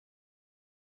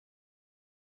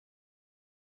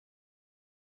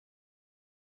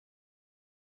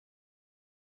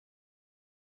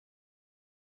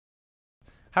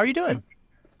How are you doing?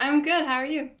 I'm good. How are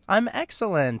you? I'm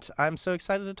excellent. I'm so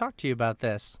excited to talk to you about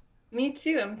this. Me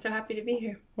too. I'm so happy to be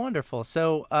here. Wonderful.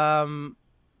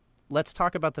 Let's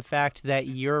talk about the fact that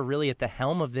you're really at the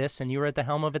helm of this, and you were at the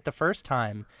helm of it the first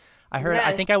time.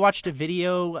 I Yes. think I watched a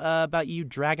video about you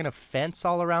dragging a fence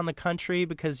all around the country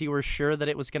because you were sure that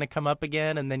it was going to come up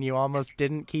again, and then you almost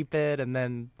didn't keep it. And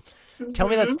then tell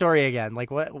me that hmm story again.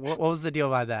 Like, what was the deal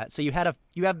by that? So you have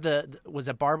was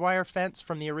it barbed wire fence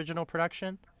from the original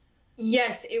production?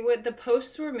 Yes, it would. The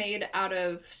posts were made out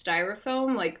of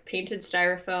styrofoam, like painted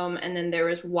styrofoam, and then there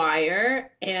was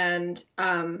wire. And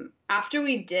after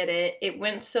we did it, it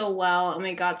went so well, and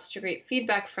we got such a great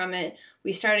feedback from it.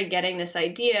 We started getting this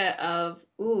idea of,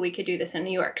 ooh, we could do this in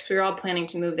New York. So we were all planning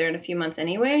to move there in a few months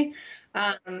anyway.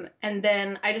 And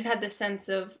then I just had this sense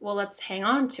of, well, let's hang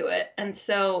on to it. And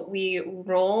so we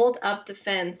rolled up the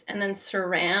fence and then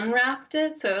saran wrapped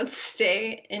it so it would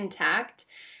stay intact.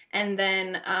 And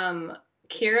then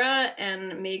Kira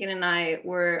and Megan and I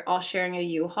were all sharing a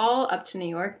U-Haul up to New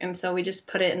York. And so we just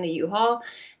put it in the U-Haul.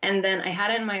 And then I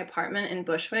had it in my apartment in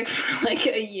Bushwick for like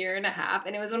a year and a half.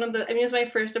 And it was I mean, it was my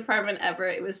first apartment ever.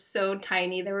 It was so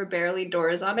tiny. There were barely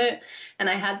doors on it. And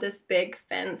I had this big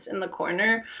fence in the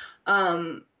corner.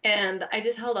 And I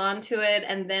just held on to it.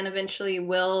 And then eventually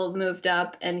Will moved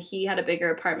up and he had a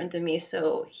bigger apartment than me.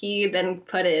 So he then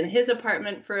put it in his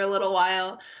apartment for a little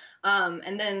while.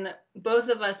 And then both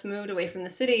of us moved away from the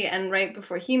city. And right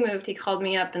before he moved, he called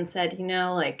me up and said,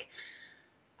 like,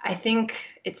 I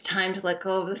think it's time to let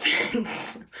go of the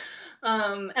fence.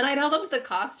 And I'd held up to the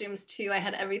costumes too. I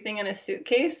had everything in a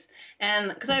suitcase. And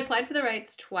because I applied for the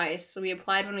rights twice. So we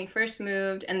applied when we first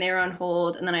moved and they were on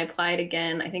hold. And then I applied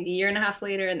again, I think a year and a half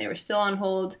later, and they were still on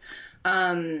hold.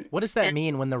 What does that And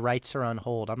mean when the rights are on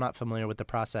hold? I'm not familiar with the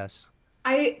process.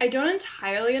 I don't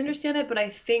entirely understand it, but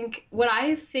what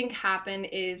I think happened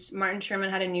is Martin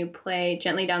Sherman had a new play,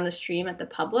 Gently Down the Stream, at the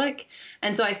Public,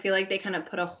 and so I feel like they kind of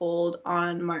put a hold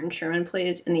on Martin Sherman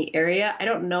plays in the area. I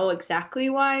don't know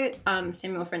exactly why.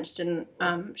 Samuel French didn't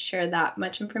share that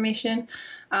much information,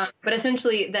 but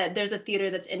essentially that there's a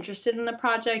theater that's interested in the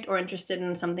project or interested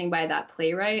in something by that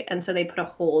playwright, and so they put a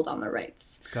hold on the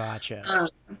rights. Gotcha. Um,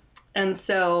 and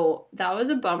so that was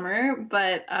a bummer,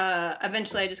 but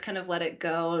eventually I just kind of let it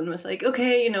go and was like,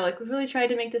 okay, like we really tried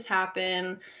to make this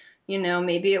happen.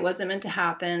 Maybe it wasn't meant to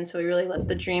happen, so we really let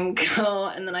the dream go.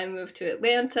 And then I moved to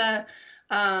Atlanta.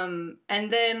 And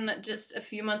then just a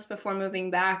few months before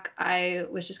moving back, I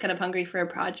was just kind of hungry for a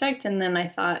project. And then I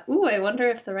thought, ooh, I wonder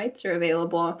if the rights are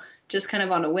available, just kind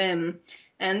of on a whim.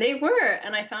 And they were,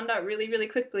 and I found out really, really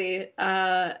quickly.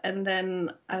 And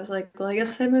then I was like, well, I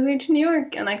guess I'm moving to New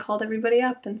York. And I called everybody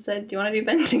up and said, do you want to do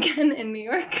Bent again in New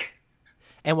York?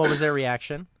 And what was their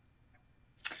reaction?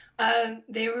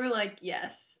 They were like,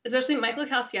 yes. Especially Michael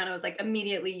Calciano was like,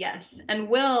 immediately yes. And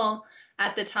Will,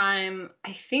 at the time,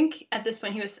 I think at this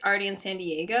point he was already in San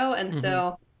Diego. And Hmm.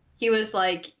 so he was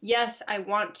like, yes, I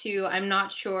want to. I'm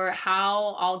not sure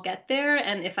how I'll get there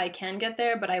and if I can get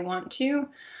there, but I want to.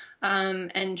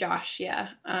 And Josh, yeah.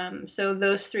 So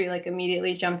those three like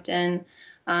immediately jumped in.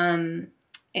 Um,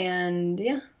 and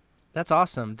yeah, That's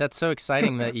awesome. That's so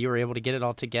exciting that you were able to get it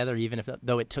all together, even if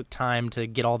though it took time to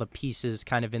get all the pieces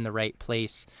kind of in the right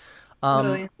place.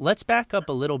 totally. Let's back up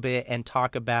a little bit and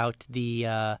talk about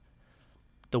the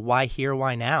why here,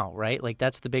 why now, right? Like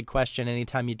that's the big question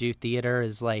anytime you do theater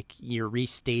is like you're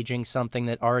restaging something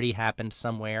that already happened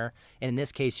somewhere. And in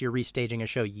this case, you're restaging a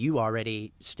show you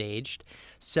already staged.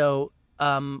 So,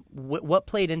 what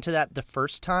played into that the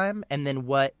first time, and then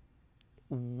what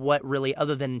really,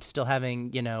 other than still having,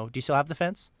 do you still have the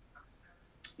fence?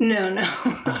 No, no.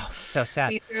 Oh, so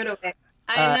sad. We threw it away.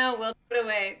 I Uh, know, we'll throw it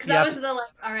away. Because you that have was to, the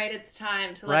like, all right, it's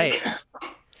time to right. like.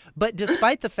 But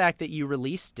despite the fact that you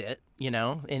released it,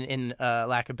 in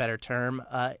lack of a better term,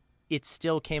 it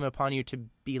still came upon you to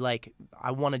be like,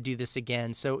 I want to do this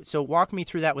again. So walk me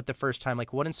through that with the first time.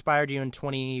 Like, what inspired you in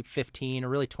 2015 or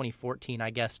really 2014, I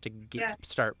guess, to Yeah.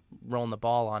 start rolling the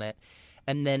ball on it,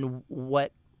 and then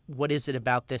what is it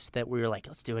about this that we were like,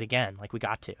 let's do it again? Like, we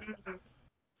got to.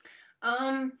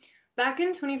 Um, Back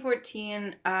in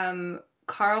 2014,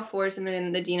 Carl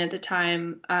Forsman, the dean at the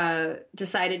time,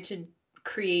 decided to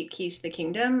create Keys to the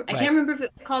Kingdom. I can't Right. remember if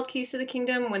it was called Keys to the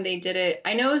Kingdom when they did it.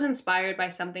 I know it was inspired by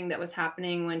something that was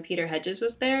happening when Peter Hedges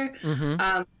was there, Mm-hmm.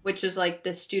 which was like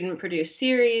the student-produced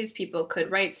series. People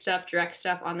could write stuff, direct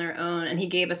stuff on their own, and he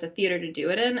gave us a theater to do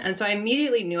it in. And so I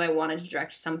immediately knew I wanted to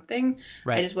direct something.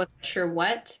 I Right. just wasn't sure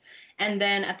what. And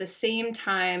then at the same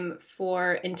time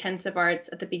for intensive arts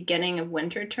at the beginning of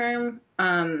winter term,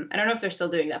 I don't know if they're still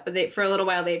doing that, but for a little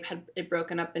while they had it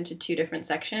broken up into two different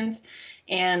sections.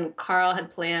 And Carl had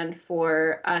planned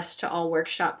for us to all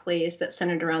workshop plays that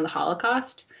centered around the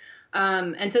Holocaust.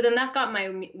 And so then that got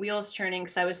my wheels turning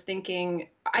because I was thinking,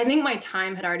 I think my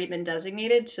time had already been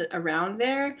designated to around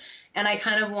there, and I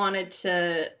kind of wanted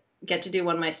to get to do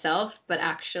one myself, but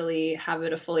actually have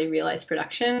it a fully realized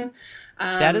production.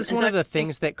 That is And one so of the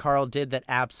things that Carl did that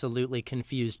absolutely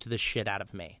confused the shit out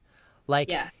of me.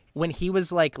 Like, yeah, when he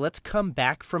was like, let's come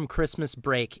back from Christmas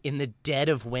break in the dead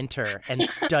of winter and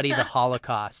study the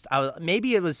Holocaust.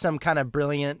 Maybe it was some kind of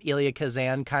brilliant Elia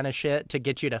Kazan kind of shit to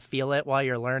get you to feel it while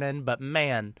you're learning. But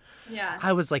man, yeah,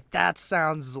 I was like, that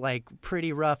sounds like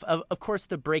pretty rough. Of course,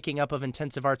 the breaking up of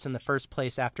intensive arts in the first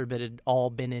place after it had all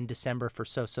been in December for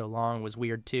so long was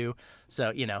weird too.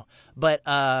 So, but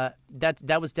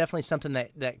that was definitely something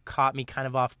that caught me kind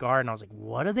of off guard. And I was like,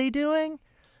 what are they doing?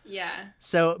 yeah,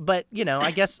 So, but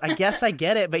I guess I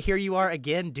get it. But here you are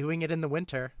again doing it in the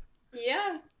winter,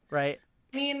 yeah. right?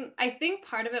 I mean, I think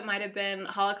part of it might have been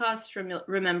Holocaust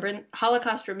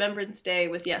Remembrance Day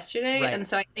was yesterday, Right. and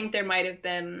so I think there might have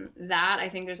been that. I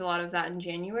think there's a lot of that in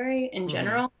January in Mm-hmm.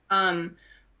 general. That was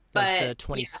But the yeah, I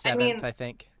 27th, mean, I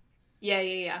think. yeah,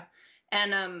 yeah, yeah.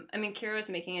 And I mean, Kira was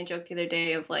making a joke the other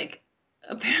day of like,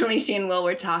 apparently she and Will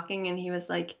were talking, and he was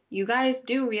like, "You guys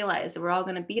do realize that we're all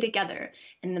gonna be together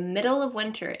in the middle of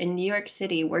winter in New York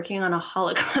City working on a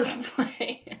Holocaust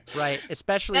play." Right. That was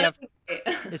great.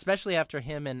 Especially after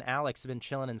him and Alex have been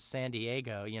chilling in San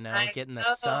Diego, I getting the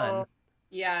sun. know.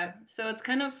 Yeah, so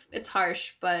it's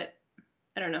harsh, but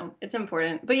I don't know. It's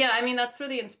important. But yeah, I mean, that's where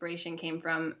the inspiration came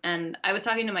from. And I was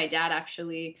talking to my dad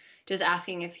actually, just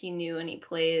asking if he knew any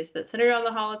plays that centered on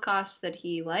the Holocaust that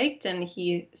he liked. And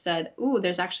he said, "Ooh,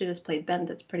 there's actually this play, Bent,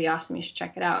 that's pretty awesome. You should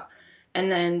check it out."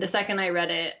 And then the second I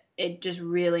read it, it just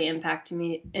really impacted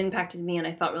me, and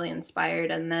I felt really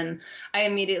inspired. And then I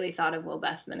immediately thought of Will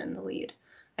Bethman in the lead.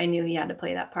 I knew he had to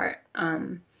play that part.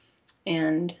 And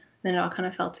then it all kind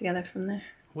of fell together from there.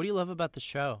 What do you love about the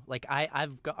show? Like,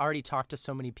 already talked to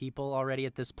so many people already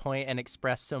at this point and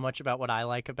expressed so much about what I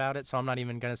like about it, so I'm not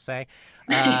even going to say.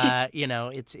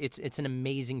 It's an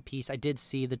amazing piece. I did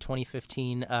see the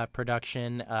 2015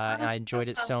 production, and I enjoyed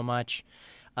it so much,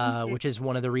 which is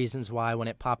one of the reasons why when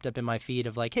it popped up in my feed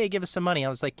of like, hey, give us some money, I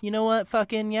was like, you know what?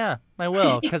 Fucking yeah, I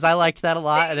will, because I liked that a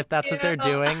lot, and if that's what they're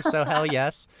doing, so hell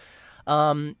yes.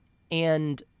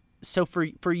 And so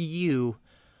for you,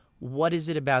 what is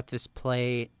it about this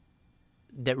play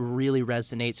that really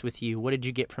resonates with you? What did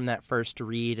you get from that first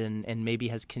read and maybe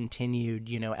has continued,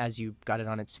 as you got it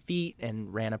on its feet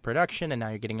and ran a production and now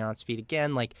you're getting it on its feet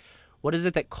again? Like, what is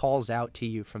it that calls out to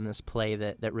you from this play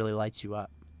that really lights you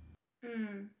up?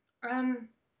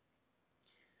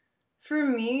 For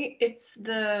me, it's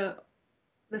the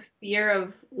fear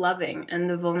of loving and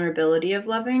the vulnerability of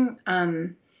loving.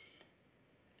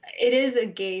 It is a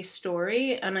gay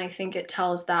story, and I think it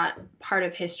tells that part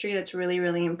of history that's really,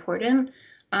 really important.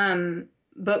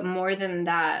 But more than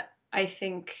that, I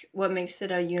think what makes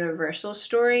it a universal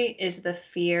story is the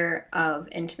fear of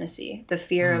intimacy, the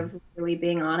fear Mm. of really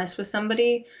being honest with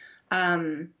somebody,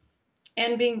 and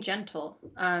being gentle.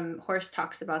 Horst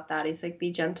talks about that. He's like,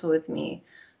 be gentle with me.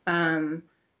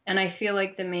 And I feel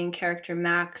like the main character,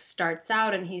 Max, starts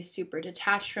out and he's super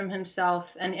detached from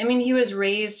himself. And I mean, he was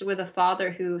raised with a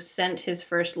father who sent his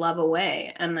first love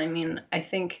away. And I mean, I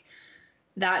think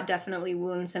that definitely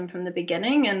wounds him from the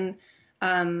beginning. And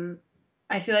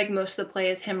I feel like most of the play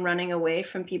is him running away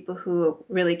from people who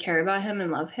really care about him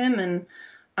and love him.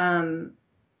 And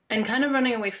kind of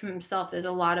running away from himself. There's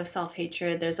a lot of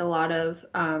self-hatred. There's a lot of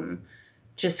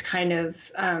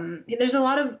there's a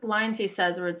lot of lines he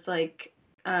says where it's like,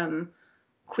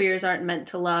 queers aren't meant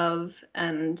to love,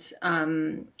 and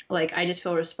like, I just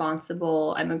feel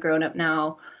responsible, I'm a grown-up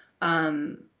now,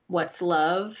 what's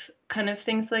love, kind of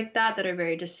things like that are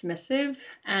very dismissive.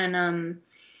 And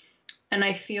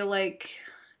I feel like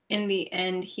in the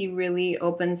end he really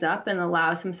opens up and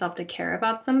allows himself to care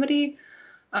about somebody,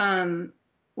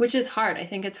 which is hard. I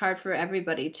think it's hard for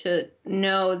everybody to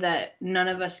know that none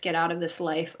of us get out of this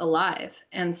life alive,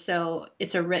 and so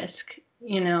it's a risk.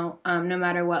 No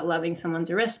matter what, loving someone's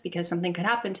a risk because something could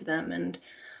happen to them. And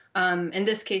in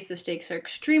this case, the stakes are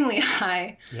extremely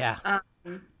high. Yeah.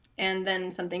 And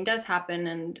then something does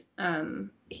happen,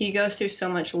 and he goes through so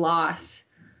much loss.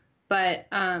 But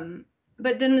then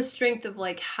the strength of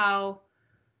like how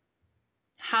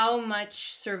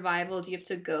much survival do you have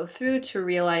to go through to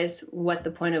realize what the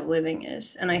point of living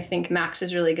is? And I think Max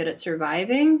is really good at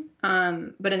surviving.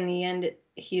 But in the end,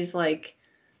 he's like,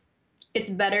 it's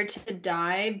better to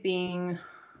die being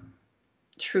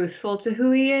truthful to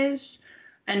who he is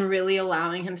and really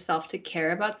allowing himself to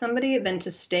care about somebody than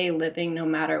to stay living no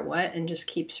matter what and just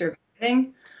keep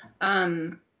surviving.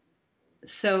 Um,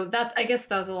 so that, I guess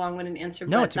that was a long-winded answer,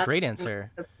 No, but it's a that's great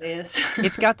answer. what it is.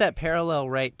 It's got that parallel,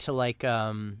 right, to like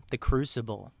the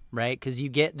Crucible, right? Because you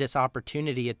get this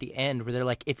opportunity at the end where they're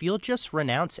like, if you'll just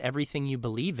renounce everything you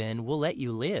believe in, we'll let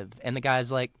you live. And the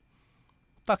guy's like,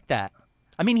 fuck that.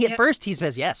 I mean, at first he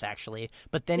says yes, actually,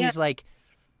 but then he's like,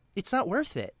 it's not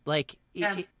worth it. Like,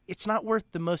 it's not worth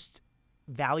the most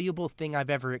valuable thing I've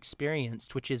ever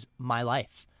experienced, which is my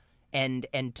life. And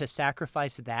to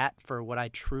sacrifice that for what I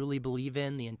truly believe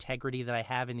in, the integrity that I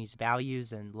have in these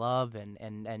values and love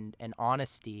and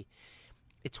honesty,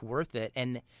 it's worth it.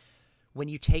 And when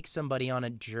you take somebody on a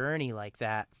journey like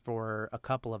that for a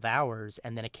couple of hours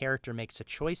and then a character makes a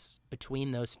choice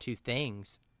between those two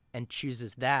things and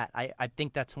chooses that, I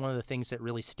think that's one of the things that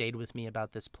really stayed with me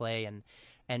about this play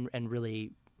and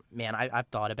really, man, I've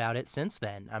thought about it since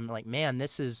then. I'm like, man,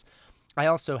 this is – I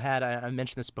also had – I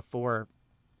mentioned this before –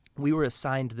 we were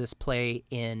assigned this play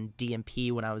in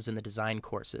DMP when I was in the design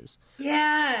courses.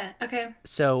 Yeah. Okay.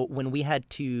 So when we had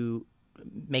to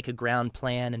make a ground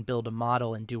plan and build a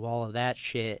model and do all of that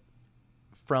shit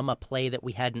from a play that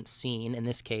we hadn't seen, in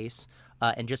this case,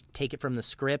 and just take it from the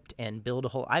script and build a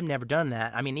whole – I've never done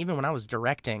that. I mean, even when I was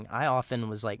directing, I often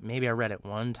was like, maybe I read it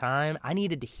one time. I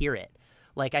needed to hear it.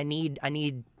 Like, I need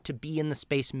to be in the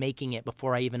space making it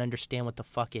before I even understand what the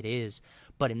fuck it is.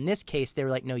 But in this case, they were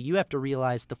like, no, you have to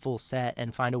realize the full set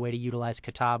and find a way to utilize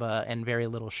Kataba and very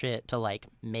little shit to, like,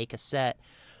 make a set.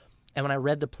 And when I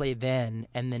read the play then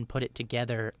and then put it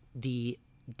together, the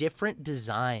different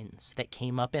designs that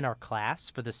came up in our class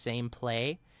for the same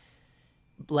play,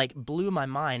 like, blew my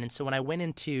mind. And so when I went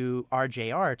into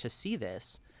RJR to see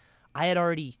this, I had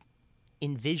already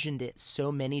envisioned it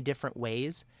so many different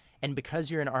ways. And because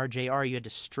you're in RJR, you had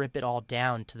to strip it all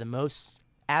down to the most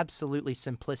absolutely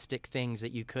simplistic things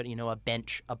that you could, you know, a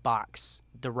bench, a box,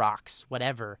 the rocks,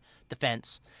 whatever, the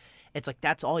fence. It's like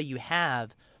that's all you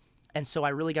have. And so I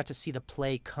really got to see the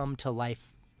play come to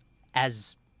life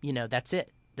as, you know, that's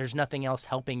it. There's nothing else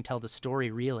helping tell the story,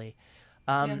 really.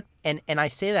 And I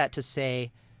say that to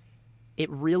say it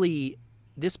really...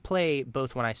 This play,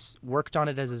 both when I worked on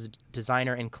it as a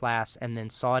designer in class and then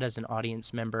saw it as an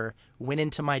audience member, went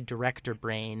into my director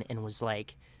brain and was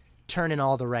like turning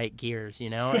all the right gears, you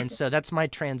know? And so that's my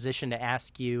transition to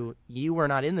ask you, you were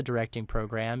not in the directing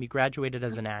program. You graduated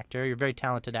as an actor. You're a very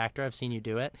talented actor. I've seen you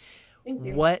do it. Thank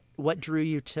you. What drew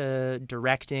you to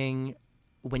directing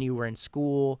when you were in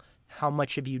school? How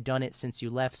much have you done it since you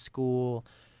left school?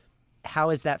 How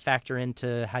does that factor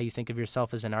into how you think of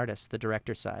yourself as an artist, the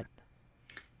director side?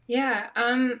 Yeah,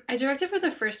 I directed for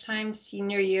the first time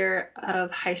senior year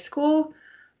of high school.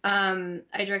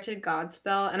 I directed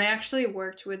Godspell, and I actually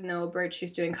worked with Noah Birch,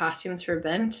 who's doing costumes for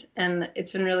Bent, and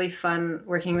it's been really fun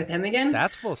working with him again.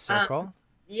 That's full circle.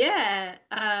 Yeah,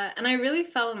 and I really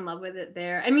fell in love with it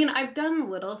there. I mean, I've done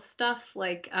little stuff,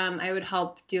 like I would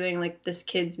help doing like this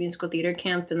kids musical theater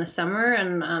camp in the summer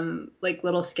and like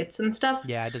little skits and stuff.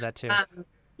 Yeah, I did that too.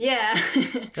 Yeah.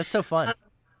 That's so fun.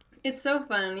 It's so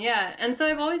fun, yeah. And so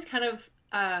I've always kind of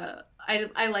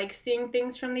I like seeing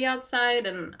things from the outside,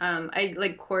 and I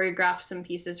like choreograph some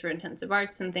pieces for intensive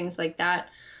arts and things like that.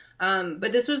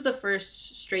 But this was the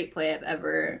first straight play I've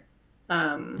ever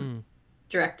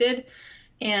directed,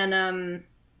 and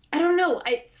I don't know.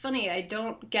 It's funny. I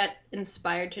don't get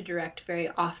inspired to direct very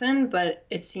often, but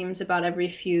it seems about every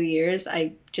few years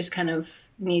I just kind of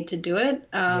need to do it.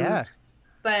 Yeah.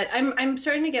 But I'm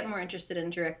starting to get more interested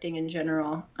in directing in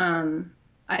general.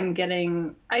 I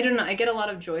don't know, I get a lot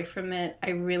of joy from it. I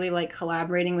really like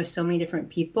collaborating with so many different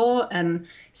people and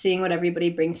seeing what everybody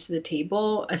brings to the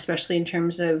table, especially in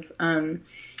terms of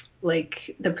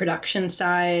like the production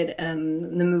side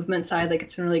and the movement side. Like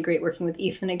it's been really great working with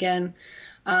Ethan again.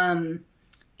 And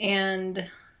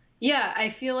yeah, I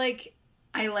feel like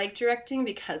I like directing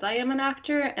because I am an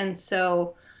actor, and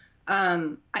so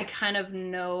I kind of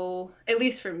know, at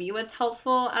least for me, what's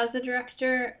helpful as a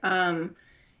director. Like,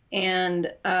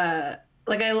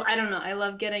 I don't know, I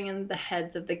love getting in the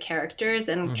heads of the characters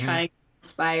and trying to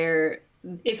inspire.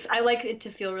 If I like it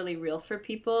to feel really real for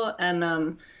people.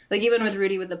 And, like even with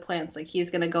Rudy with the plants, like he's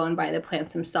going to go and buy the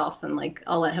plants himself, and like,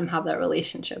 I'll let him have that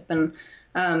relationship. And,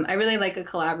 I really like a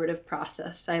collaborative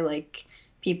process. I like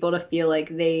people to feel like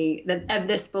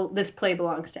this play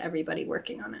belongs to everybody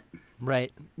working on it.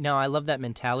 Right. No, I love that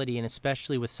mentality, and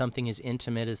especially with something as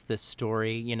intimate as this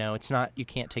story. You know, it's not, you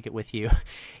can't take it with you.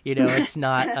 You know, it's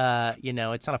not you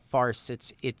know, it's not a farce.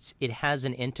 It has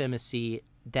an intimacy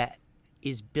that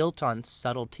is built on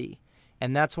subtlety.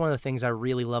 And that's one of the things I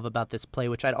really love about this play,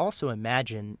 which I'd also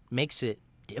imagine makes it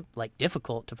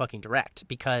difficult to fucking direct,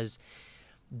 because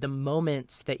the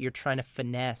moments that you're trying to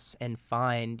finesse and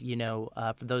find,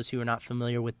 for those who are not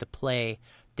familiar with the play,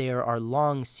 there are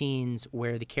long scenes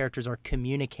where the characters are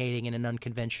communicating in an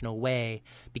unconventional way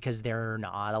because they're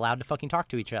not allowed to fucking talk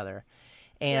to each other.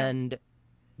 And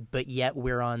but yet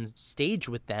we're on stage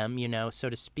with them, so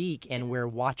to speak, and we're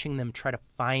watching them try to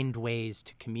find ways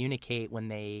to communicate when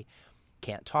they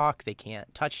can't talk, they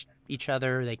can't touch each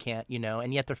other, they can't,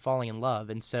 and yet they're falling in love.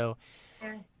 And so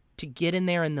to get in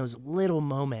there in those little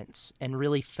moments and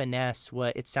really finesse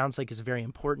what it sounds like is very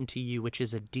important to you, which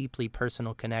is a deeply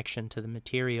personal connection to the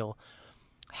material.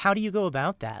 How do you go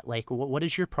about that? Like, what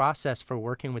is your process for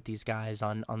working with these guys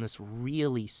on this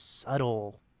really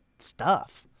subtle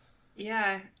stuff?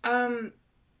 Yeah.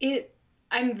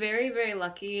 I'm very, very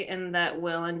lucky in that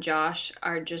Will and Josh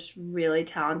are just really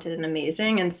talented and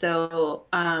amazing. And so,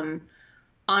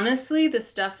 honestly,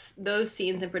 those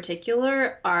scenes in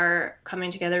particular are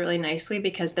coming together really nicely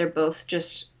because they're both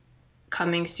just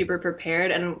coming super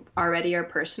prepared and already are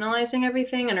personalizing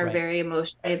everything and are very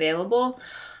emotionally available.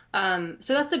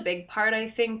 So that's a big part, I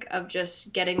think, of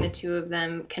just getting the two of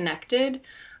them connected.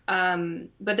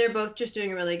 But they're both just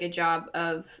doing a really good job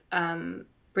of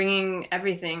bringing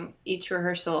everything each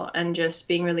rehearsal and just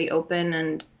being really open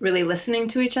and really listening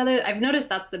to each other. I've noticed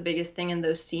that's the biggest thing in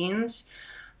those scenes,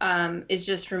 is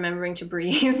just remembering to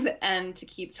breathe and to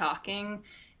keep talking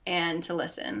and to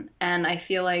listen. And I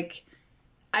feel like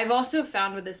I've also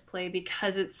found with this play,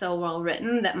 because it's so well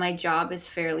written, that my job is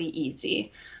fairly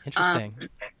easy. Interesting.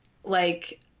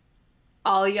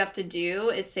 All you have to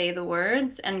do is say the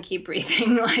words and keep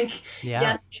breathing.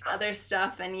 Yes, there's other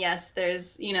stuff, and yes,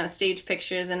 there's, stage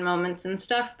pictures and moments and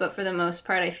stuff, but for the most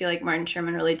part, I feel like Martin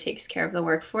Sherman really takes care of the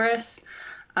work for us,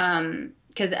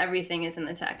 because everything is in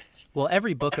the text. Well,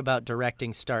 every book about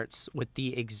directing starts with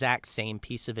the exact same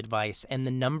piece of advice, and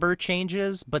the number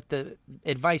changes, but the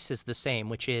advice is the same,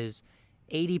 which is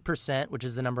 80%, which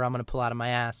is the number I'm going to pull out of my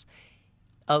ass,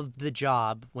 of the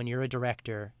job when you're a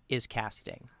director is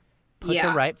casting. Put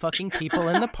the right fucking people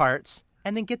in the parts,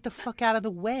 and then get the fuck out of the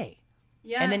way.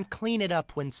 Yeah. And then clean it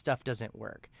up when stuff doesn't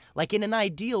work. Like, in an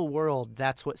ideal world,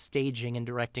 that's what staging and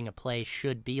directing a play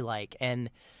should be like. And,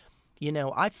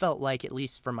 I felt like, at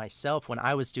least for myself, when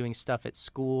I was doing stuff at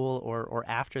school or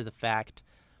after the fact,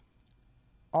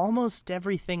 almost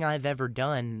everything I've ever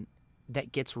done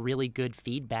that gets really good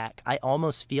feedback, I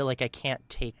almost feel like I can't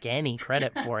take any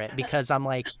credit for it, because I'm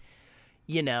like,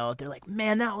 they're like,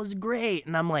 man, that was great.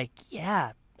 And I'm like,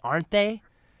 yeah, aren't they?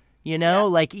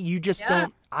 Like, you just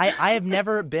don't. I have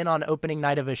never been on opening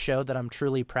night of a show that I'm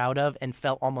truly proud of and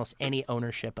felt almost any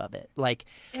ownership of it. Like,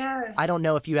 I don't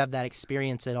know if you have that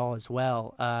experience at all as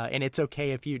well. And it's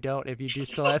okay if you don't. If you do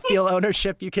still feel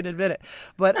ownership, you can admit it.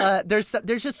 But there's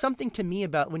just something to me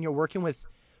about when you're working with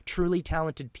truly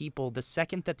talented people, the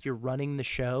second that you're running the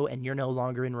show and you're no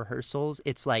longer in rehearsals,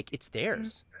 it's like, it's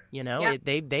theirs.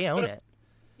 They own it.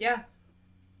 Yeah,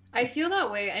 I feel that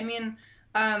way. I mean,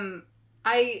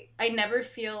 I never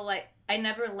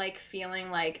like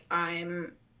feeling like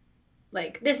I'm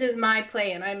like, this is my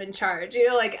play and I'm in charge.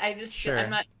 I'm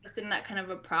not interested in that kind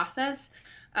of a process.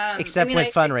 Except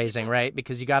with fundraising, right?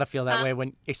 Because you got to feel that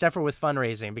way except for with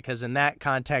fundraising, because in that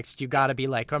context, you got to be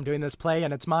like, I'm doing this play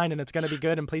and it's mine and it's going to be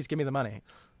good and please give me the money.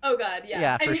 Oh God, yeah.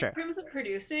 Yeah, for sure. In terms of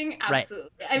producing, absolutely.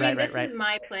 Right. This is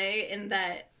my play in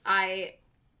that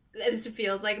it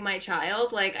feels like my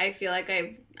child. Like, I feel like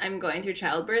I'm going through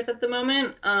childbirth at the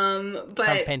moment. But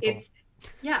sounds painful.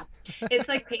 It's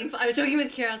like painful. I was joking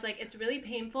with Kira. I was like, it's really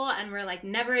painful, and we're like,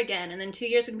 never again. And then 2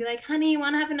 years we'd be like, honey, you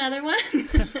want to have another one?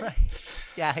 Right.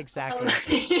 Yeah,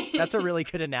 exactly. That's a really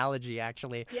good analogy,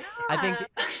 actually. Yeah. I think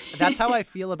that's how I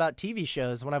feel about TV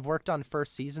shows when I've worked on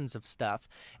first seasons of stuff.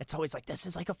 It's always like, this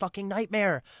is like a fucking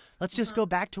nightmare. Let's just go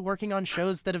back to working on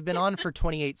shows that have been on for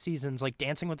 28 seasons, like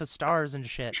Dancing with the Stars and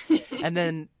shit. And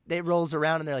then it rolls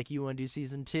around and they're like, you want to do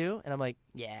season 2? And I'm like,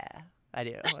 yeah, I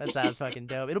do. That sounds fucking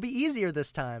dope. It'll be easier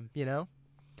this time,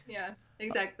 Yeah,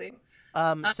 exactly.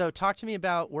 So talk to me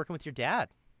about working with your dad.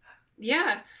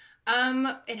 Yeah.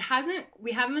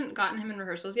 We haven't gotten him in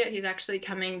rehearsals yet. He's actually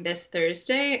coming this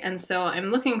Thursday, and so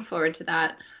I'm looking forward to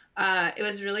that. It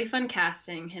was really fun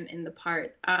casting him in the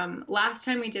part. Last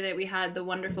time we did it, we had the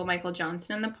wonderful Michael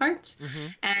Johnson in the part. Mm-hmm.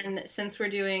 And since we're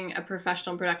doing a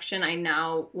professional production, I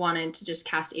now wanted to just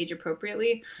cast age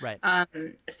appropriately. Right.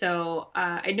 So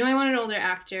I knew I wanted an older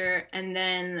actor, and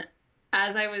then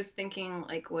as I was thinking,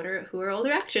 like, who are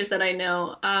older actors that I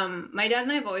know? My dad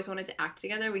and I have always wanted to act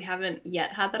together. We haven't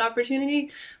yet had that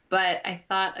opportunity, but I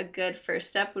thought a good first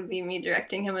step would be me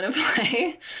directing him in a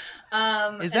play.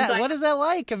 What is that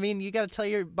like? I mean, you got to tell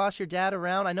your boss, your dad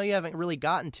around. I know you haven't really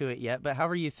gotten to it yet, but how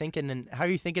are you thinking? And how are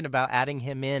you thinking about adding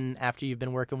him in after you've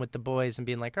been working with the boys and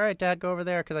being like, all right, Dad, go over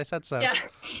there because I said so. Yeah.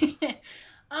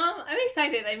 I'm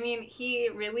excited. I mean, he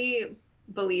really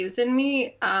believes in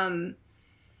me.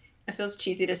 It feels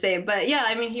cheesy to say, but yeah,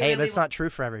 I mean, Hey, that's not true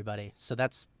for everybody. So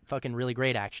that's fucking really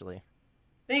great, actually.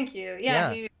 Thank you.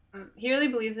 Yeah. He really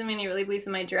believes in me, and he really believes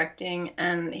in my directing,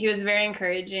 and he was very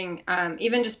encouraging.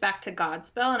 Even just back to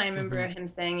Godspell, and I remember him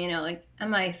saying, you know, like,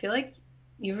 Emma, I feel like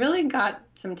you've really got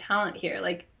some talent here.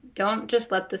 Like, don't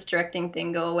just let this directing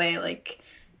thing go away. Like,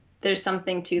 there's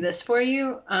something to this for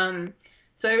you.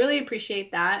 So I really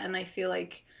appreciate that, and I feel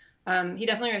like he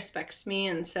definitely respects me,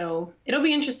 and so it'll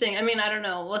be interesting. I mean, I don't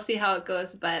know. We'll see how it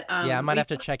goes, but yeah, I might have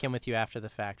to check in with you after the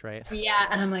fact, right? Yeah,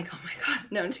 and I'm like, oh my God.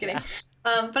 No, I'm just kidding.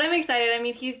 But I'm excited. I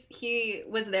mean, he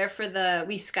was there for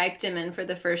we Skyped him in for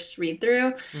the first read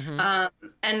through.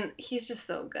 And he's just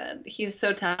so good. He's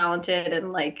so talented,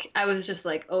 and like I was just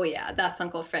like, oh yeah, that's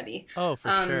Uncle Freddie. Oh,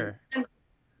 for sure.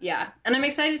 Yeah, and I'm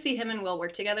excited to see him and Will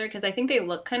work together because I think they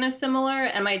look kind of similar.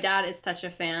 And my dad is such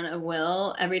a fan of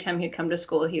Will. Every time he'd come to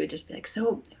school, he would just be like,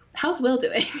 "So, how's Will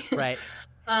doing?" Right.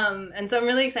 And so I'm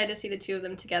really excited to see the two of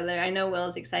them together. I know Will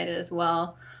is excited as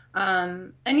well.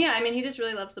 And yeah, I mean, he just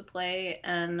really loves the play,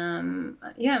 and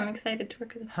yeah, I'm excited to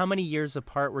work with him. How many years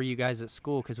apart were you guys at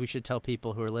school? Because we should tell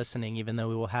people who are listening, even though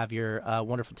we will have your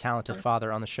wonderful, talented father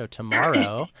on the show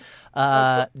tomorrow,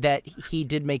 that he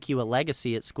did make you a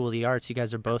legacy at School of the Arts. You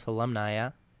guys are both alumni,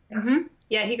 yeah?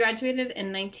 Yeah, he graduated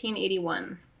in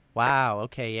 1981. Wow.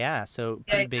 Okay. Yeah. So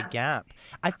pretty big gap.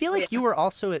 I feel like you were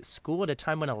also at school at a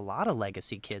time when a lot of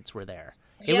legacy kids were there.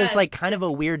 It was like kind of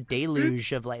a weird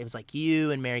deluge of like, it was like you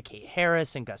and Mary Kate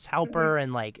Harris and Gus Halper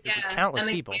and like countless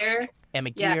people. Emma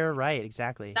Geer, right,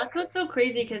 exactly. That's what's so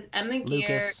crazy because Emma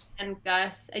Geer and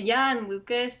Gus, and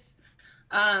Lucas.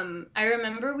 I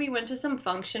remember we went to some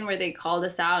function where they called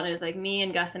us out and it was like me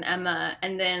and Gus and Emma,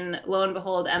 and then lo and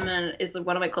behold, Emma is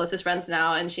one of my closest friends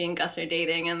now, and she and Gus are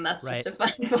dating, and that's just a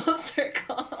fun full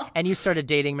circle. And you started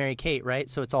dating Mary Kate, right?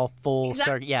 So it's all full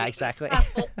circle. Yeah, exactly.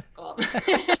 Full circle.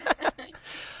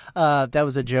 That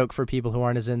was a joke for people who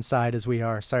aren't as inside as we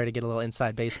are. Sorry to get a little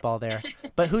inside baseball there.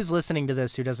 But who's listening to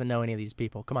this who doesn't know any of these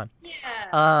people? Come on.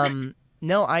 Yeah.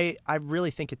 No, I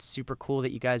really think it's super cool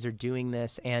that you guys are doing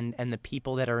this and the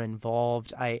people that are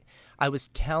involved. I was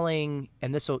telling,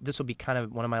 and this will be kind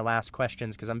of one of my last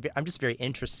questions because I'm just very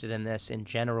interested in this in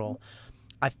general.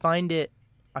 I find it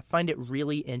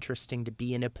really interesting to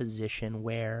be in a position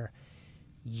where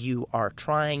you are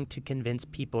trying to convince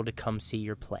people to come see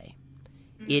your play.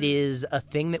 It is a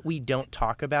thing that we don't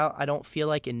talk about, I don't feel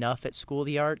like, enough at School of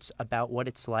the Arts about what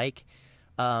it's like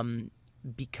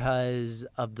because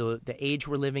of the age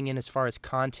we're living in as far as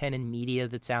content and media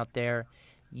that's out there.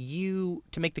 To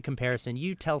make the comparison,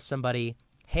 you tell somebody,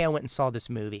 hey, I went and saw this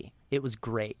movie. It was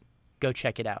great. Go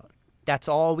check it out. That's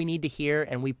all we need to hear,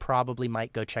 and we probably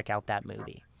might go check out that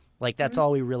movie. Like, that's all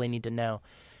we really need to know.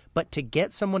 But to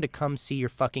get someone to come see your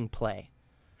fucking play,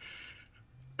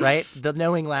 right? The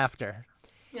knowing laughter.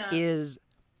 Is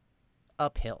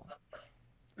uphill.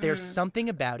 There's something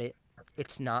about it.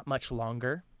 It's not much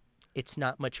longer. It's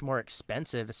not much more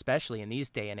expensive, especially in these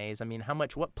day and age. I mean,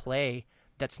 what play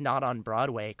that's not on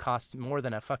Broadway costs more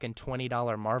than a fucking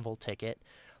 $20 Marvel ticket?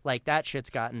 Like, that shit's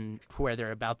gotten to where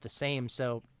they're about the same.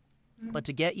 So, but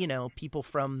to get, people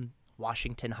from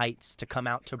Washington Heights to come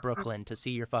out to Brooklyn to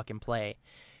see your fucking play,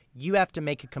 you have to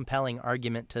make a compelling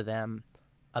argument to them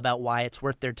about why it's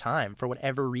worth their time. For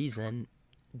whatever reason,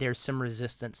 there's some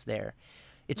resistance there.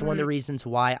 It's one of the reasons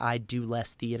why I do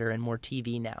less theater and more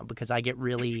TV now, because I get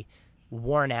really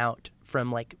worn out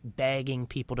from like begging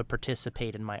people to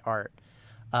participate in my art.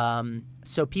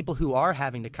 So people who are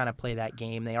having to kind of play that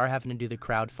game, they are having to do the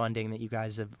crowdfunding that you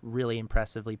guys have really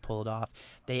impressively pulled off.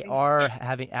 They are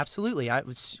having, absolutely. I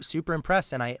was super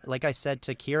impressed. And like I said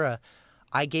to Kira,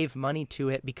 I gave money to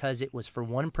it because it was for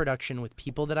one production with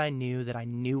people that I knew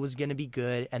was going to be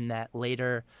good, and that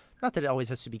later, not that it always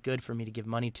has to be good for me to give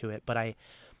money to it, but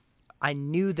I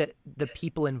knew that the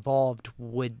people involved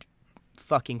would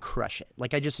fucking crush it.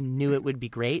 Like, I just knew it would be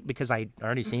great because I'd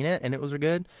already seen it and it was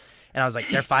good. And I was like,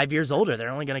 they're 5 years older. They're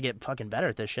only going to get fucking better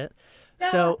at this shit. Yeah.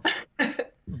 So,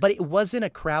 but it wasn't a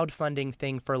crowdfunding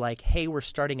thing for like, hey, we're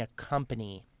starting a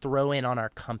company, throw in on our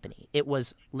company. It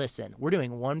was, listen, we're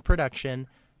doing one production.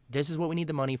 This is what we need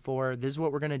the money for. This is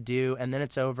what we're going to do. And then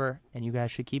it's over and you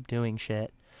guys should keep doing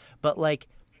shit. But like,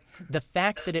 the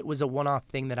fact that it was a one-off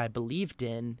thing that I believed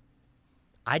in,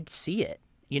 I'd see it.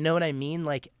 You know what I mean?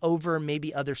 Like, over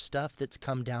maybe other stuff that's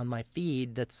come down my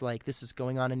feed that's like, this is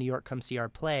going on in New York, come see our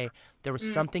play. There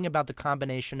was something about the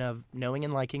combination of knowing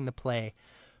and liking the play,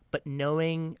 but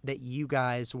knowing that you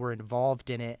guys were involved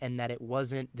in it and that it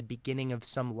wasn't the beginning of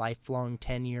some lifelong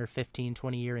 10-year, 15,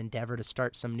 20-year endeavor to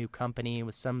start some new company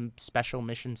with some special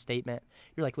mission statement.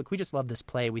 You're like, look, we just love this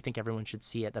play. We think everyone should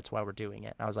see it. That's why we're doing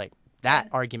it. And I was like, that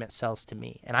argument sells to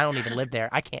me. And I don't even live there.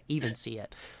 I can't even see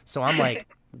it. So I'm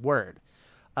like, word.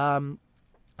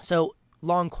 So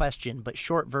long question, but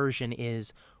short version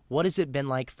is, what has it been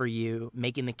like for you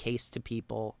making the case to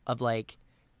people of like,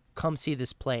 come see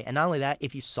this play? And not only that,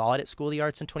 if you saw it at School of the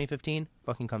Arts in 2015,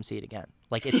 fucking come see it again.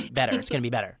 Like, it's better. It's going to be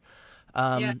better.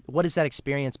 What has that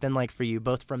experience been like for you,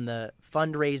 both from the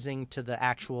fundraising to the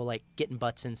actual, like, getting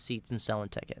butts in seats and selling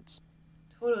tickets?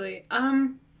 Totally.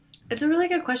 It's a really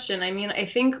good question. I mean, I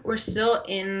think we're still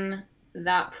in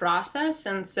that process.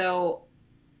 And so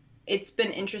it's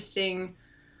been interesting.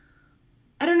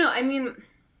 I don't know. I mean,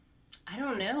 I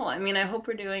don't know. I mean, I hope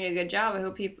we're doing a good job. I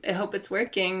hope it's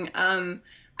working.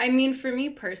 I mean, for me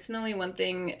personally, one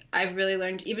thing I've really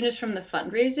learned, even just from the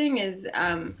fundraising, is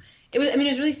it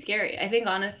was really scary. I think,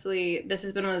 honestly, this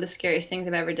has been one of the scariest things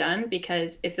I've ever done,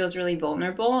 because it feels really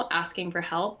vulnerable asking for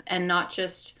help, and not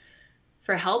just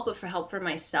for help, but for help for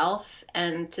myself,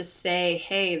 and to say,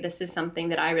 hey, this is something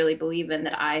that I really believe in,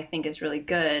 that I think is really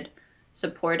good.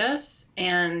 Support us.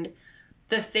 And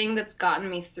the thing that's gotten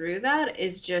me through that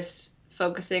is just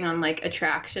focusing on, like,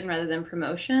 attraction rather than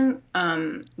promotion.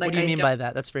 Like, what do you mean by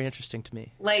that? That's very interesting to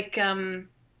me. Like,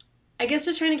 I guess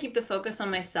just trying to keep the focus on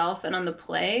myself and on the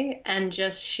play, and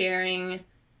just sharing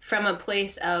from a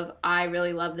place of, I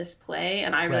really love this play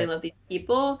and I really love these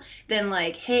people, then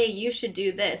like, hey, you should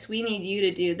do this. We need you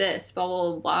to do this, blah,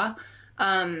 blah, blah,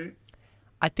 blah.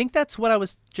 I think that's what I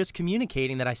was just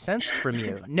communicating that I sensed from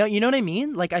you. No, you know what I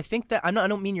mean? Like, I think that I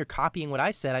don't mean you're copying what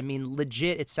I said. I mean,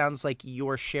 legit, it sounds like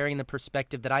you're sharing the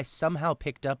perspective that I somehow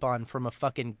picked up on from a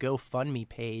fucking GoFundMe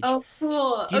page. Oh,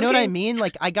 cool. Do you know what I mean?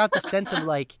 Like, I got the sense of,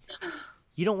 like,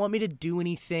 you don't want me to do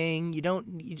anything. You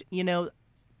know,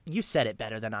 you said it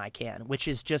better than I can, which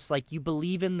is just like, you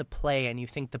believe in the play and you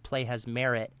think the play has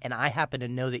merit. And I happen to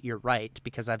know that you're right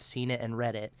because I've seen it and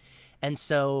read it. And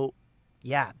so,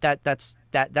 yeah,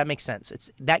 that makes sense.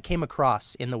 That came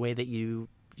across in the way that you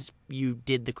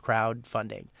did the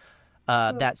crowdfunding,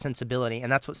 that sensibility,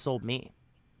 and that's what sold me.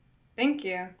 Thank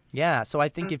you. Yeah, so I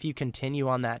think if you continue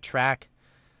on that track,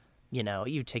 you know,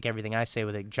 you take everything I say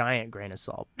with a giant grain of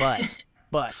salt, but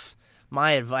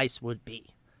my advice would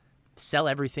be, sell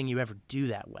everything you ever do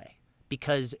that way,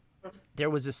 because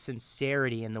there was a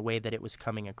sincerity in the way that it was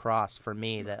coming across for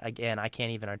me that, again, I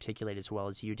can't even articulate as well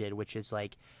as you did, which is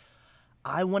like,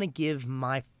 I want to give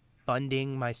my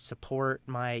funding, my support,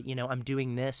 I'm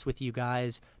doing this with you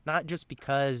guys, not just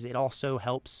because it also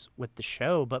helps with the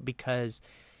show, but because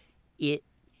it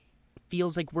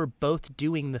feels like we're both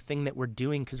doing the thing that we're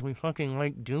doing because we fucking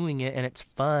like doing it and it's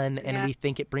fun and we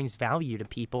think it brings value to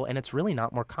people, and it's really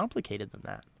not more complicated than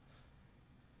that.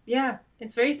 Yeah,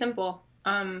 it's very simple.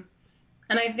 And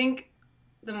I think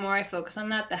the more I focus on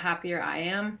that, the happier I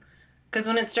am. Because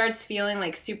when it starts feeling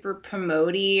like super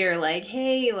promoty or like,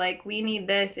 hey, like we need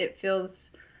this, I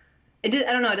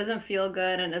don't know, it doesn't feel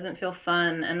good and it doesn't feel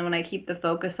fun. And when I keep the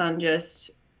focus on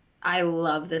just, I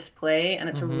love this play and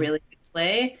it's a really good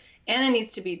play and it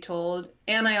needs to be told.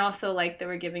 And I also like that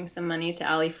we're giving some money to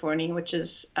Ali Forney, which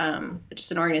is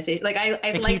just an organization. Like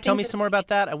can you tell me some more about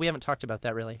that? We haven't talked about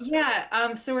that really.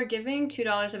 Yeah. So we're giving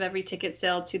 $2 of every ticket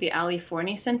sale to the Ali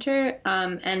Forney Center.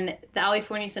 And the Ali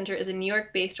Forney Center is a New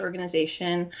York-based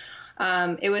organization.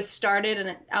 It was started,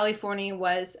 and Ali Forney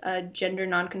was a gender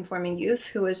nonconforming youth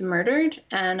who was murdered.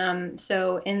 And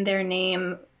so in their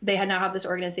name, they now have this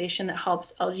organization that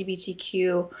helps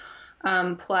LGBTQ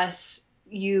plus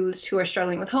youths who are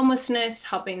struggling with homelessness,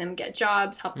 helping them get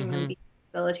jobs, helping them be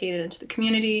rehabilitated into the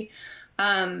community.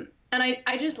 And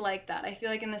I just like that. I feel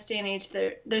like in this day and age,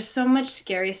 there's so much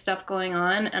scary stuff going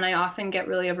on, and I often get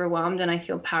really overwhelmed and I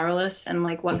feel powerless and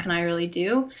like, what can I really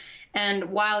do? And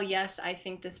while, yes, I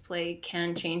think this play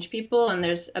can change people and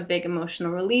there's a big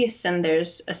emotional release and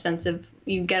there's a sense of,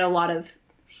 you get a lot of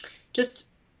just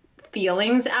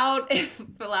feelings out,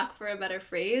 for lack of a better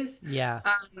phrase. Yeah.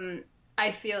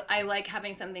 I like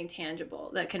having something tangible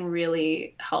that can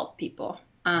really help people.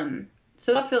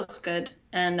 So that feels good.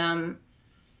 And,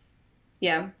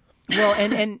 yeah. Well,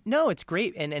 and no, it's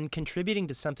great. And contributing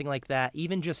to something like that,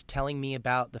 even just telling me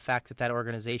about the fact that that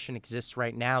organization exists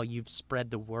right now, you've spread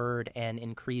the word and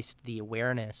increased the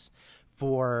awareness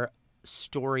for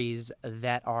stories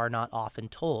that are not often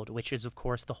told, which is, of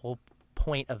course, the whole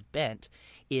point of Bent,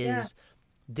 is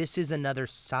this is another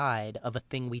side of a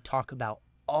thing we talk about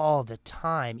all the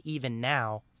time, even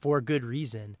now, for good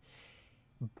reason.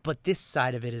 But this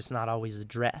side of it is not always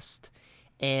addressed.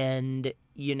 And,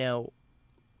 you know,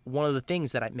 one of the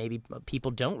things that maybe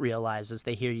people don't realize as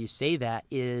they hear you say that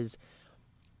is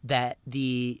that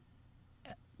the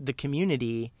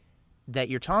community that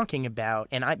you're talking about,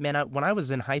 and when I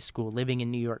was in high school living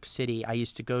in New York City, I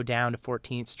used to go down to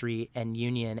 14th Street and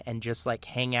Union and just like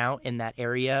hang out in that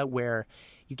area where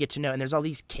you get to know, and there's all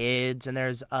these kids, and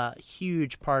there's a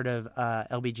huge part of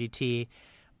LBGT,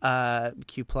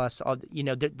 Q plus, you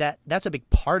know, that's a big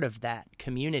part of that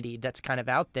community that's kind of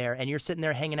out there, and you're sitting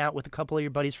there hanging out with a couple of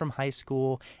your buddies from high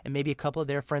school and maybe a couple of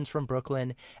their friends from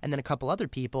Brooklyn and then a couple other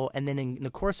people, and then in the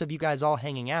course of you guys all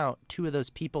hanging out, two of those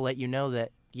people let you know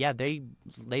that they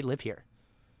live here,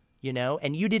 you know,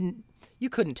 and you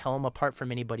couldn't tell them apart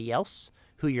from anybody else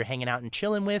who you're hanging out and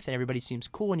chilling with, and everybody seems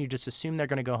cool, and you just assume they're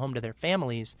going to go home to their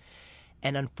families.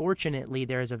 And unfortunately,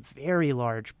 there is a very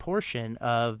large portion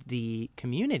of the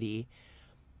community,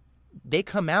 they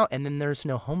come out and then there's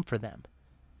no home for them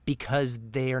because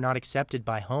they are not accepted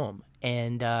by home.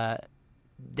 And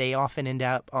they often end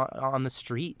up on the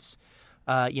streets,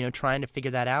 you know, trying to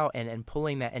figure that out and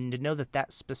pulling that. And to know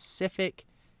that specific,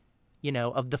 you know,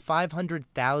 of the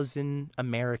 500,000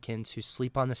 Americans who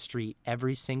sleep on the street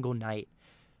every single night,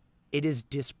 it is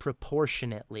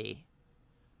disproportionately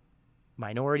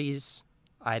minorities,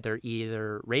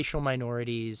 either racial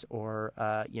minorities or,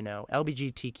 you know,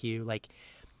 LBGTQ. Like,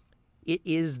 it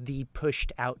is the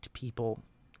pushed out people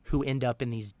who end up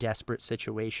in these desperate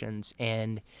situations.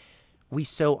 And we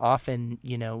so often,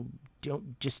 you know,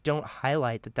 don't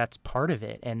highlight that that's part of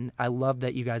it. And I love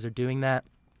that you guys are doing that.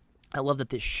 I love that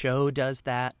this show does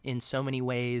that in so many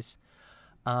ways.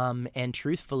 And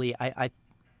truthfully, I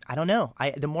don't know.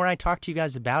 The more I talk to you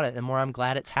guys about it, the more I'm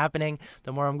glad it's happening,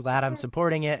 the more I'm glad I'm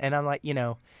supporting it. And I'm like, you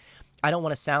know, I don't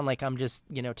want to sound like I'm just,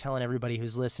 you know, telling everybody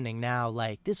who's listening now,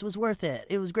 like, this was worth it.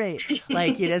 It was great.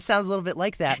 Like, you know, it sounds a little bit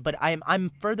like that. But I'm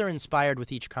further inspired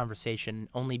with each conversation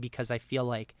only because I feel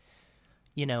like,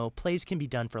 you know, plays can be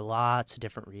done for lots of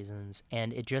different reasons.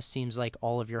 And it just seems like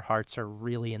all of your hearts are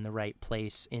really in the right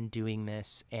place in doing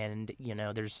this. And, you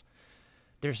know, there's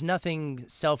nothing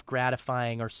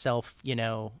self-gratifying or you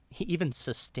know, even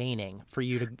sustaining for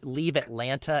you to leave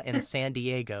Atlanta and San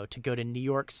Diego to go to New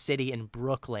York City and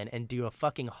Brooklyn and do a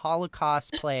fucking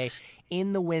Holocaust play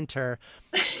in the winter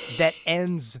that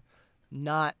ends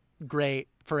not great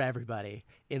for everybody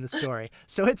in the story.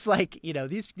 So it's like, you know,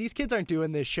 these kids aren't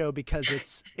doing this show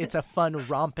because it's a fun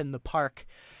romp in the park.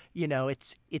 You know,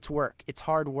 it's work. It's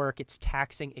hard work. It's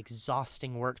taxing,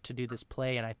 exhausting work to do this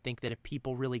play. And I think that if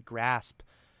people really grasp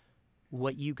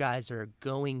what you guys are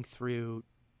going through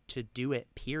to do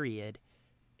it, period,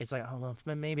 it's like, oh,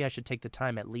 well, maybe I should take the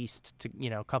time at least to, you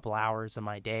know, a couple hours of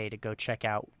my day to go check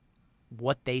out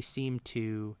what they seem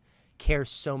to care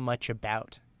so much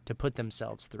about to put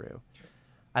themselves through.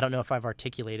 I don't know if I've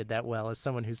articulated that well as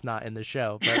someone who's not in the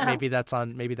show, but maybe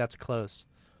that's close.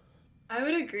 I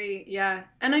would agree. Yeah.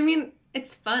 And I mean,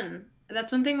 it's fun.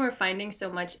 That's one thing we're finding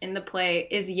so much in the play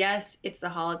is, yes, it's the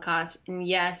Holocaust, and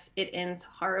yes, it ends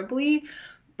horribly,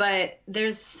 but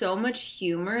there's so much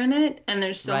humor in it, and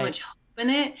there's so much hope in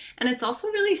it, and it's also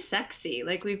really sexy.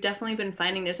 Like, we've definitely been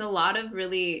finding there's a lot of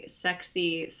really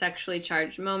sexy, sexually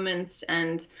charged moments,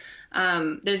 and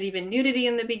there's even nudity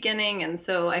in the beginning, and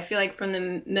so I feel like from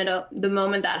the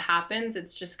moment that happens,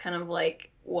 it's just kind of like,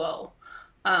 whoa.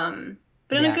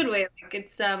 But in a good way.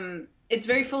 Like, it's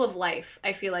very full of life.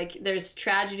 I feel like there's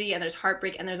tragedy and there's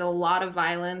heartbreak and there's a lot of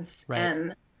violence,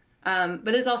 and but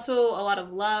there's also a lot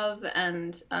of love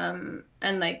and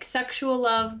like sexual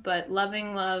love, but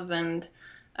loving love, and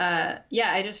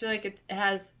I just feel like it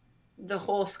has the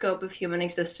whole scope of human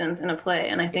existence in a play,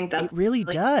 and I think that's it really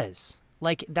does.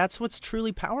 Like, that's what's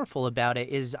truly powerful about it.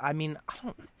 Is, I mean, I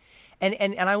don't.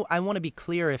 And I want to be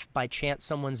clear, if by chance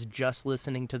someone's just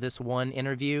listening to this one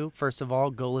interview, first of all,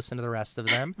 go listen to the rest of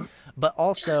them. But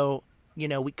also, you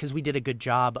know, because we did a good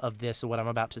job of this, what I'm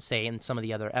about to say in some of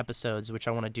the other episodes, which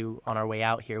I want to do on our way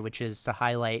out here, which is to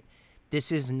highlight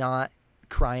this is not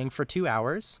crying for 2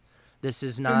 hours. This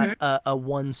is not a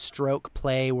one-stroke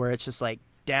play where it's just like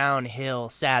downhill,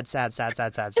 sad. That's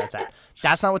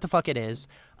not what the fuck it is.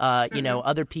 You know,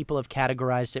 other people have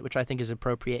categorized it, which I think is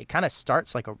appropriate. It kind of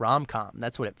starts like a rom-com.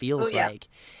 That's what it feels like.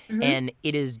 And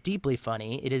it is deeply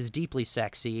funny. It is deeply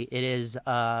sexy. It is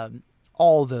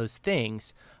all those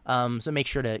things. So make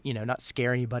sure to, not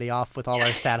scare anybody off with all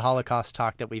our sad Holocaust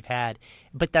talk that we've had.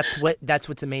 But that's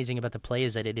what's amazing about the play,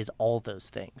 is that it is all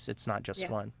those things. It's not just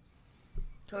one.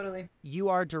 Totally. You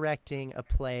are directing a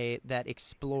play that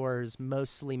explores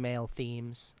mostly male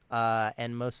themes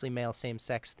and mostly male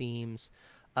same-sex themes.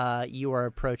 You are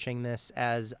approaching this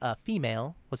as a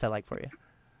female. What's that like for you?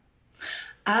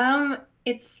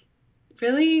 It's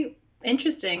really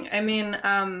interesting. I mean,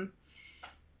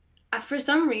 for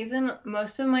some reason,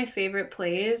 most of my favorite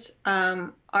plays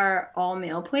are all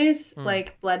male plays.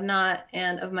 Like Blood Knot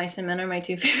and Of Mice and Men are my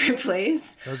two favorite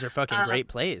plays. Those are fucking great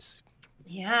plays.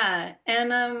 Yeah.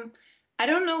 And I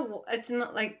don't know. It's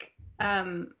not like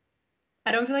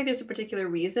I don't feel like there's a particular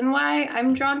reason why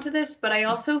I'm drawn to this, but I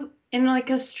also, in like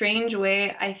a strange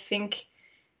way, I think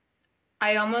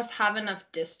I almost have enough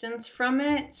distance from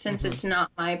it, since it's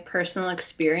not my personal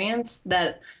experience,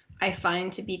 that I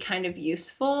find to be kind of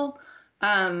useful.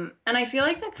 And I feel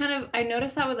like that kind of, I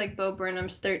noticed that with like Bo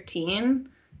Burnham's 13.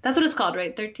 That's what it's called,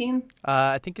 right? 13?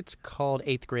 I think it's called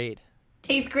 8th grade.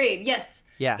 8th grade, yes.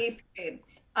 Yeah. 8th grade.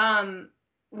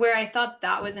 Where I thought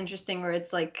that was interesting, where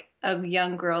it's like a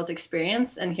young girl's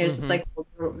experience, and here's this like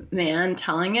older man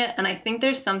telling it. And I think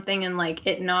there's something in like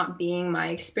it not being my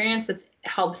experience that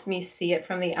helps me see it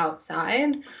from the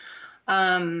outside.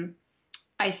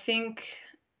 I think,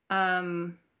 I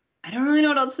don't really know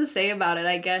what else to say about it,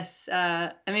 I guess.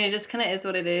 I mean, it just kind of is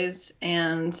what it is.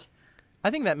 And I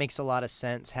think that makes a lot of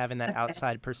sense, having that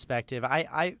outside perspective.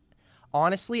 I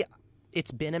honestly,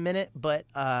 it's been a minute, but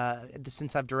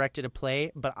since I've directed a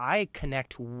play, but I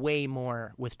connect way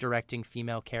more with directing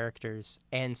female characters,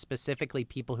 and specifically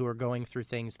people who are going through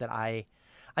things that I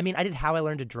did How I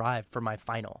Learned to Drive for my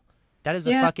final. That is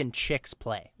a fucking chicks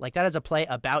play. Like, that is a play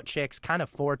about chicks, kind of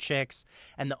for chicks,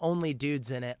 and the only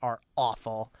dudes in it are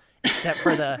awful, except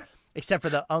for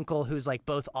the uncle, who's like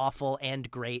both awful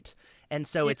and great. And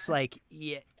so it's like,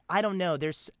 I don't know.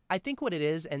 I think what it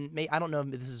is, and I don't know if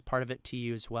this is part of it to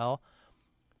you as well.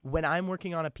 When I'm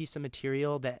working on a piece of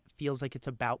material that feels like it's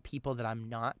about people that I'm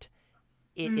not,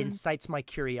 it incites my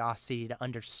curiosity to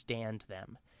understand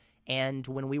them. And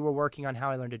when we were working on How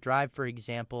I Learned to Drive, for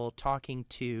example, talking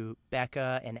to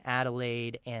Becca and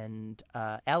Adelaide and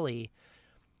Ellie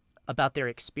about their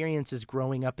experiences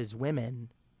growing up as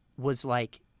women was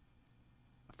like,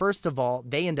 first of all,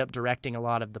 they end up directing a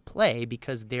lot of the play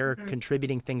because they're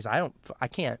contributing things I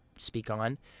can't speak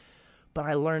on. But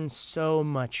I learned so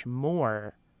much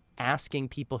more asking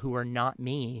people who are not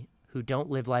me, who don't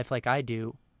live life like I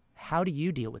do, how do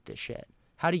you deal with this shit?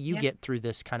 How do you get through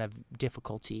this kind of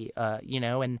difficulty?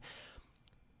 And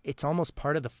it's almost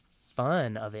part of the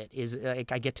fun of it is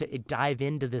like I get to dive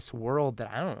into this world that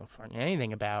I don't know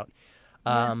anything about.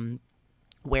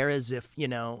 Whereas if,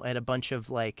 at a bunch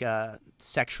of like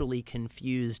sexually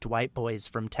confused white boys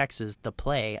from Texas, the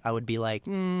play, I would be like,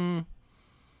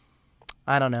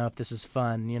 I don't know if this is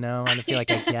fun, I feel like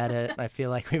I get it. I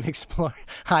feel like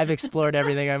I've explored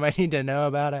everything I might need to know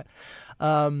about it.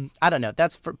 I don't know.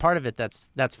 That's for part of it.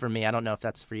 That's for me. I don't know if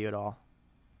that's for you at all.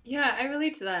 Yeah, I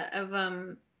relate to that.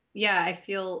 I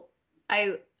feel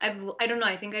I don't know.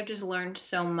 I think I've just learned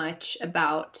so much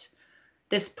about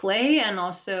this play, and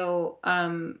also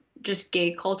just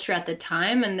gay culture at the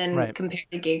time, and then compared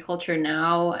to gay culture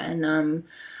now. And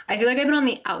I feel like I've been on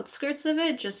the outskirts of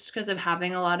it just because of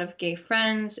having a lot of gay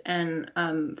friends and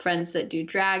friends that do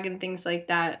drag and things like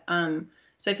that.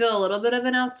 So I feel a little bit of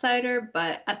an outsider,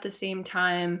 but at the same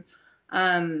time,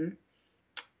 I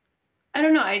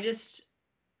don't know.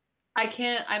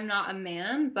 I'm not a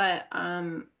man, but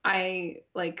I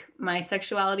like my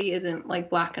sexuality isn't like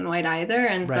black and white either.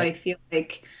 And so I feel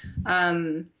like, I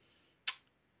don't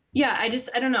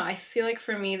know. I feel like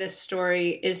for me, this story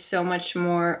is so much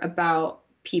more about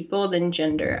people than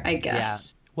gender, I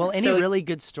guess. Yeah. Well, any really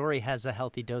good story has a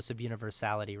healthy dose of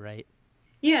universality, right?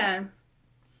 Yeah,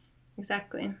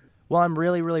 exactly. Well, I'm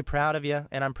really, really proud of you,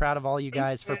 and I'm proud of all you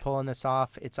guys for pulling this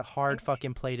off. It's a hard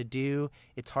fucking play to do.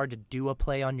 It's hard to do a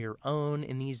play on your own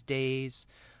in these days,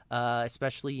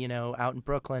 especially, out in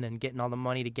Brooklyn and getting all the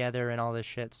money together and all this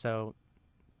shit. So,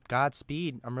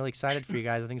 Godspeed. I'm really excited for you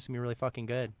guys. I think it's going to be really fucking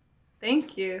good.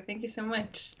 Thank you. Thank you so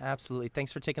much. Absolutely.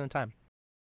 Thanks for taking the time.